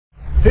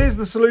Here's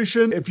the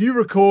solution. If you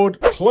record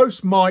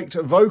close mic'd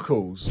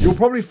vocals, you'll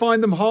probably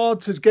find them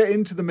hard to get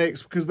into the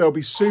mix because they'll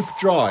be super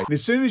dry. And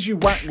as soon as you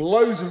whack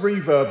loads of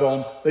reverb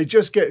on, they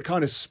just get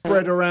kind of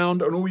spread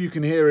around and all you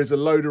can hear is a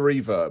load of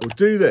reverb. Well,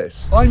 do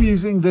this. I'm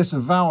using this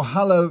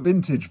Valhalla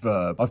vintage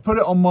verb. I've put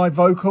it on my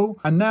vocal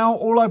and now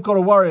all I've got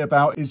to worry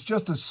about is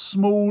just a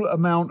small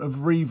amount of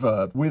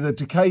reverb with a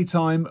decay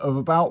time of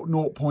about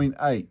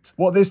 0.8.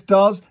 What this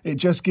does, it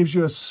just gives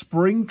you a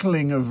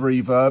sprinkling of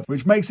reverb,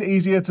 which makes it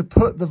easier to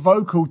put the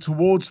vocal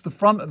towards the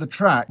front of the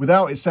track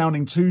without it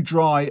sounding too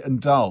dry and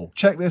dull.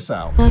 Check this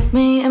out. Look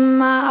me in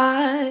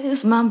my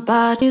eyes, my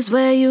body's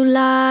where you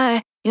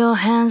lie. Your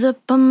hands up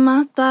on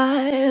my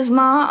thighs,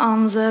 my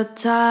arms are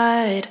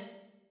tied.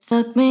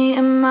 Look me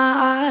in my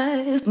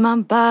eyes, my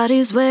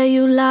body's where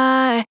you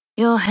lie.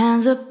 Your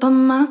hands up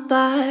on my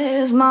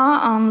thighs, my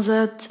arms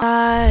are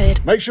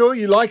tied. Make sure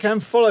you like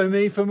and follow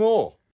me for more.